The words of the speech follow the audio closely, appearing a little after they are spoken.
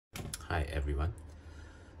Hi everyone.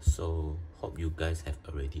 So hope you guys have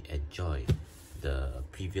already enjoyed the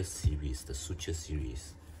previous series, the suture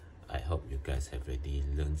series. I hope you guys have already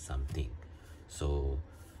learned something. So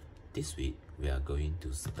this week we are going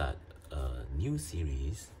to start a new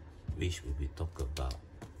series which will be talk about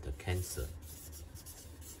the cancer.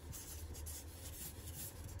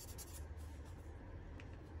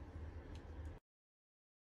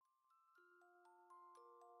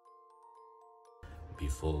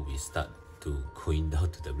 Before we start to going down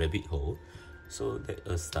to the rabbit hole, so let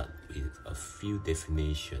us start with a few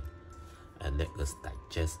definitions and let us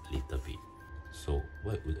digest a little bit. So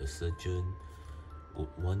why would a surgeon would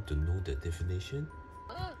want to know the definition?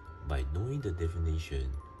 By knowing the definition,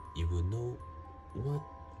 you will know what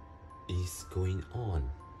is going on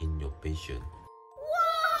in your patient.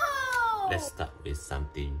 Wow! Let's start with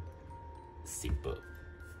something simple,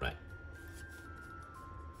 right?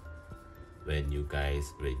 When you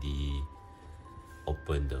guys already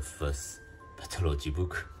open the first pathology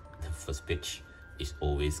book, the first page is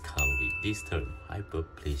always come with this term,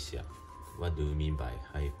 hyperplasia. What do you mean by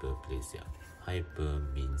hyperplasia? Hyper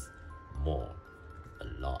means more, a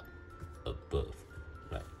lot, above,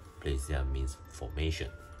 right? Plasia means formation,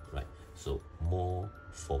 right? So more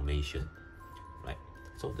formation, right?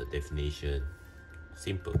 So the definition,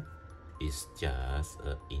 simple, is just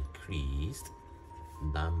an increased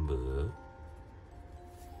number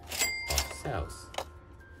of cells,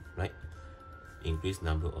 right? Increased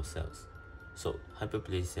number of cells. So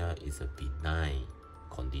hyperplasia is a benign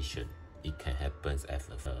condition. It can happen as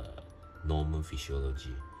a normal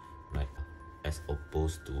physiology, right? As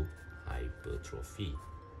opposed to hypertrophy.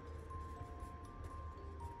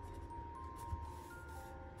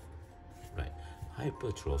 Right?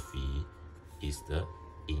 Hypertrophy is the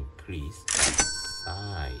increased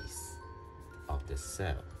size of the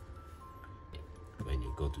cell. When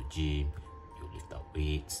you go to gym, you lift up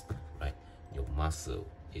weights, right? Your muscle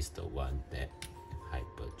is the one that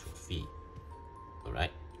hypertrophy.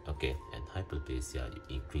 Alright? Okay, and hyperplasia,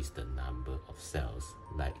 you increase the number of cells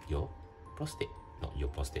like your prostate. Not your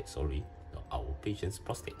prostate, sorry. Not our patient's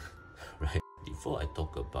prostate. Right? Before I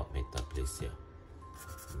talk about metaplasia.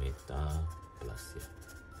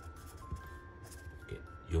 Okay,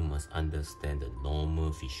 you must understand the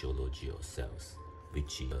normal physiology of cells,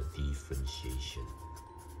 which is a differentiation.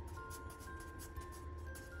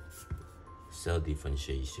 Cell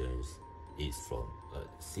differentiation is from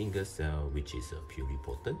a single cell, which is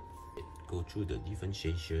pluripotent. It go through the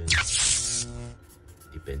differentiation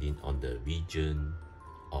depending on the region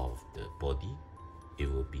of the body. It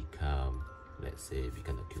will become, let's say,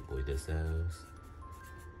 become a cuboidal cells,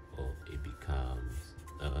 or it becomes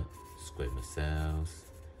squamous cells,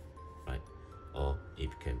 right? Or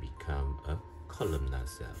it can become a columnar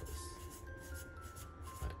cells,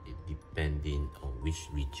 right? It depending on which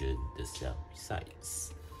region the cell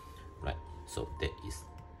resides, right? So that is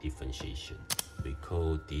differentiation. We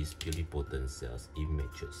call these pluripotent cells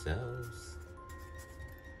immature cells,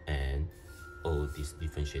 and all these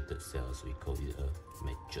differentiated cells we call it a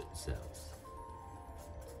matured cells.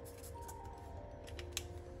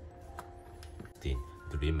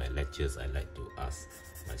 During my lectures, I like to ask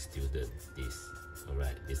my students this.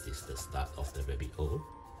 Alright, this is the start of the rabbit hole,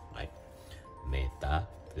 right?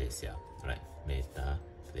 Metaplasia, right?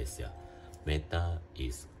 Metaplasia. Meta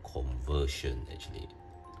is conversion, actually,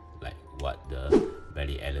 like what the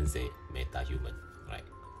Barry Allen said, meta-human, right?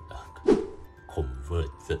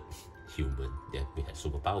 Converted human, then we have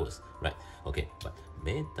superpowers, right? Okay, but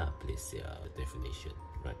metaplasia definition,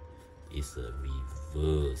 right, is a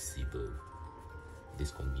reversible.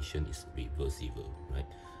 This condition is reversible, right?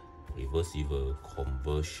 Reversible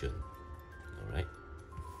conversion, all right,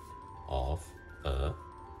 of a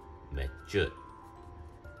matured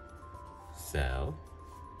cell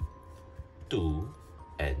to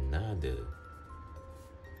another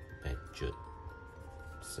matured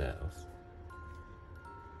cells,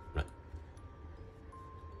 right,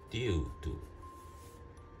 due to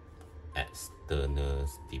external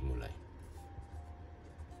stimuli.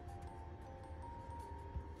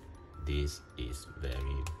 This is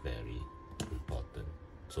very, very important.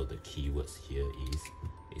 So the keywords here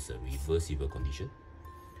is a reversible condition.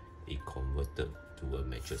 It converted to a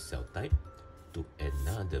mature cell type to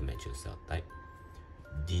another mature cell type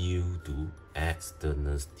due to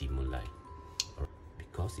external stimuli.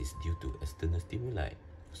 Because it's due to external stimuli,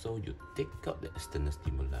 so you take out the external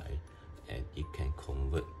stimuli and it can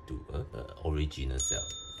convert to a original cell.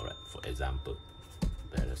 Alright, for example,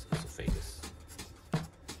 Barrett's esophagus.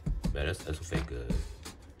 Barrett's esophagus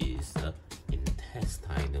is an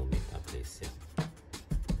intestinal metaplasia.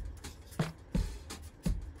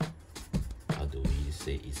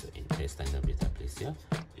 say it's an intestinal metaplasia.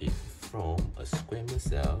 It from a squamous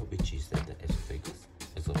cell, which is at the esophagus.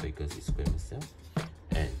 Esophagus is squamous cell,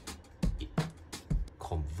 and it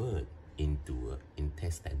convert into an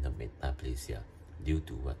intestinal metaplasia due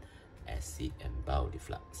to what? Acid and bile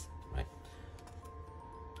reflux, right?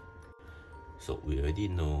 So we already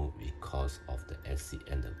know because of the acid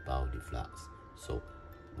and the bile reflux. So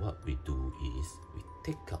what we do is we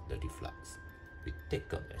take out the reflux, we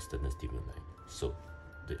take out the external stimuli. So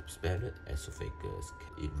the spared esophagus,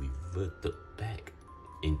 it reverted back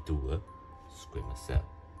into a squamous cell,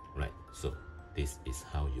 right? So this is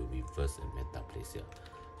how you reverse a metaplasia.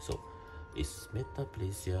 So is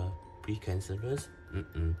metaplasia precancerous?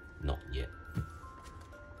 Not yet.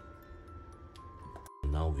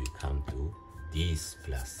 Now we come to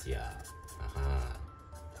dysplasia.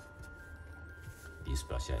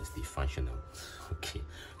 Dysplasia is dysfunctional. Okay,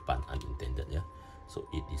 pun unintended, yeah. So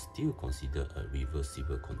it is still considered a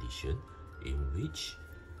reversible condition in which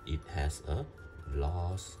it has a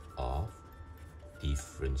loss of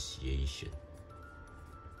differentiation.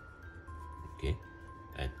 Okay,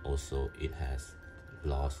 and also it has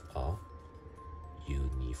loss of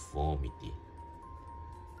uniformity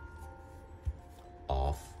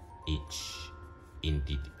of each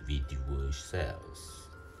individual cells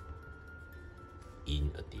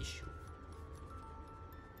in a tissue.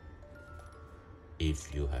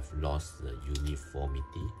 If you have lost the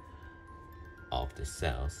uniformity of the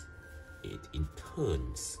cells, it in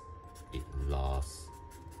turns it lost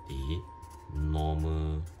the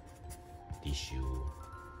normal tissue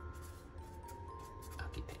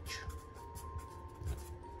architecture,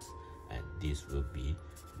 and this will be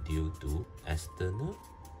due to external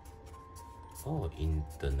or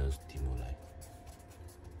internal stimuli.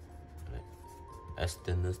 Right?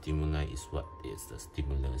 External stimuli is what is the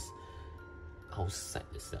stimulus outside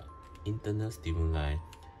the cell. Internal stimuli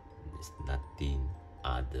is nothing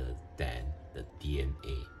other than the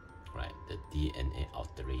DNA, right? The DNA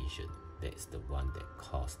alteration, that is the one that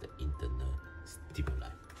caused the internal stimuli,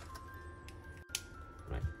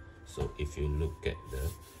 right? So if you look at the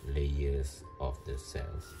layers of the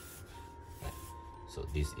cells, right? So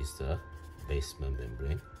this is the basement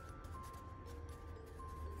membrane.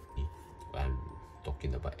 I'm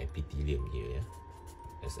talking about epithelium here,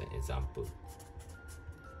 yeah? As an example.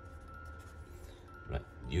 Right,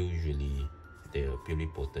 usually there are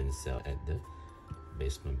pluripotent cell at the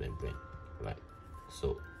basement membrane, right?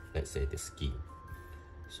 So let's say the skin.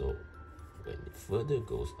 So when it further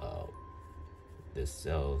goes out, the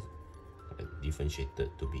cells are differentiated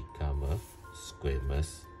to become a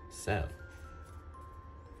squamous cell.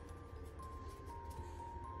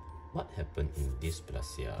 What happened in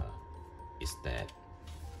dysplasia is that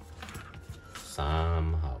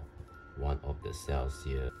somehow one of the cells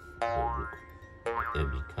here will then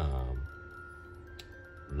become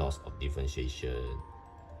loss of differentiation,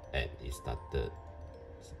 and it started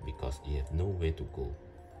because it have nowhere to go,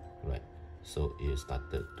 right? So it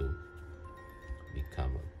started to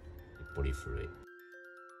become proliferate.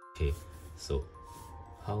 Okay, so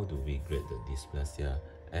how do we grade the dysplasia?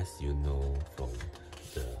 As you know from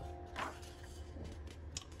the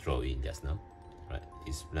drawing just now, right?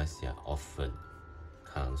 Dysplasia often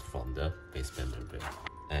comes from the basement membrane.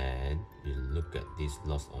 And you look at this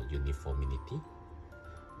loss of uniformity,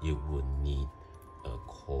 you would need a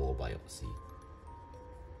core biopsy,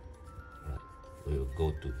 right? We'll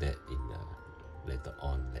go to that in later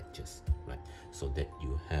on lectures, right? So that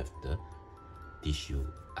you have the tissue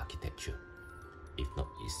architecture. If not,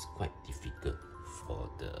 it's quite difficult for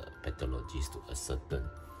the pathologists to ascertain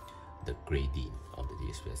the grading of the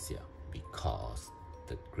dysplasia, because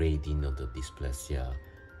the grading of the dysplasia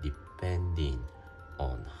depending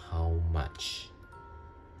on how much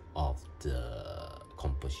of the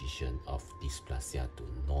composition of dysplasia to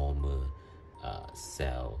normal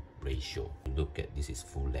cell ratio. Look at this is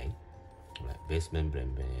full length, right? Basement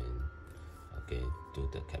membrane, okay, to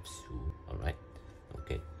the capsule, all right,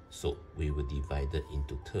 okay. So we will divide it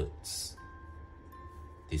into thirds.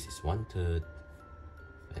 This is 1/3,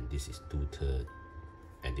 and this is 2/3,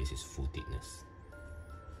 and this is full thickness.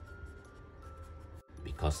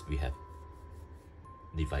 Because we have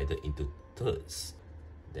divided into thirds,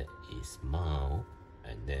 that is mild,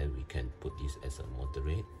 and then we can put this as a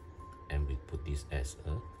moderate, and we put this as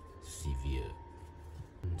a severe.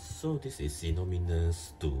 So this is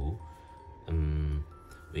synonymous to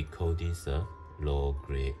we call this a low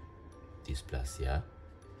grade dysplasia,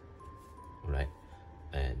 right?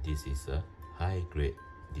 And this is a high grade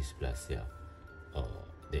dysplasia.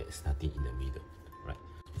 There is nothing in the middle, right?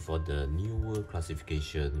 For the newer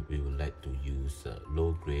classification, we would like to use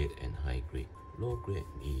low grade and high grade. Low grade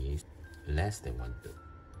is less than 1/3,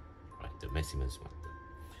 right? The maximum is 1/3.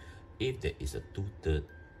 If there is a 2/3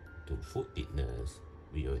 to foot thickness,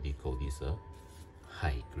 we already call this a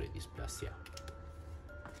high grade dysplasia.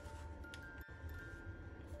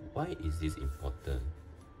 Why is this important?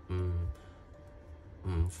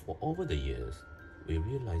 For over the years, we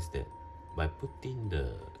realized that by putting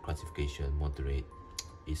the classification moderate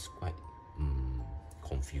is quite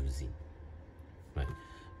confusing, right?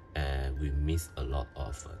 And we miss a lot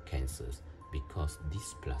of cancers because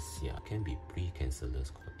dysplasia can be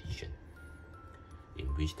precancerous condition, in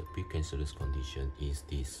which the precancerous condition is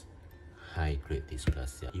this high-grade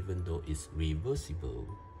dysplasia. Even though it's reversible,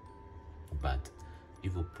 but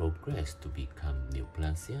it will progress to become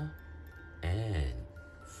neoplasia and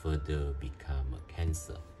further become a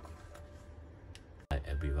cancer. Hi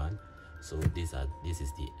everyone, so this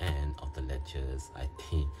is the end of the lectures. I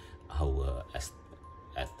think our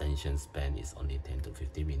attention span is only 10 to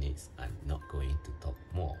 15 minutes. I'm not going to talk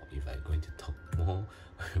more. If I'm going to talk more,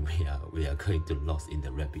 we are going to lost in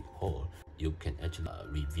the rabbit hole. You can actually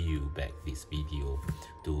review back this video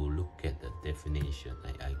to look at the definition.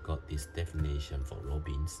 I got this definition for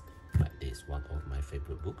Robbins. This is one of my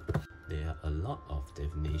favorite books. There are a lot of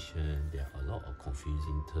definition, there are a lot of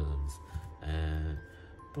confusing terms, and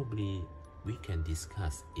probably we can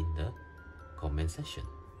discuss in the comment section,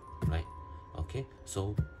 right? Okay,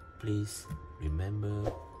 so please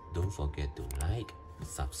remember, don't forget to like,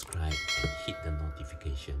 subscribe, and hit the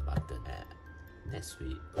notification button. Next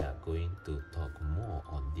week, we are going to talk more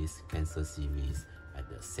on this cancer series at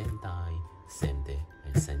the same time, same day,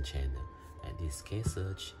 and same channel. And this case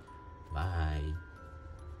search. Bye.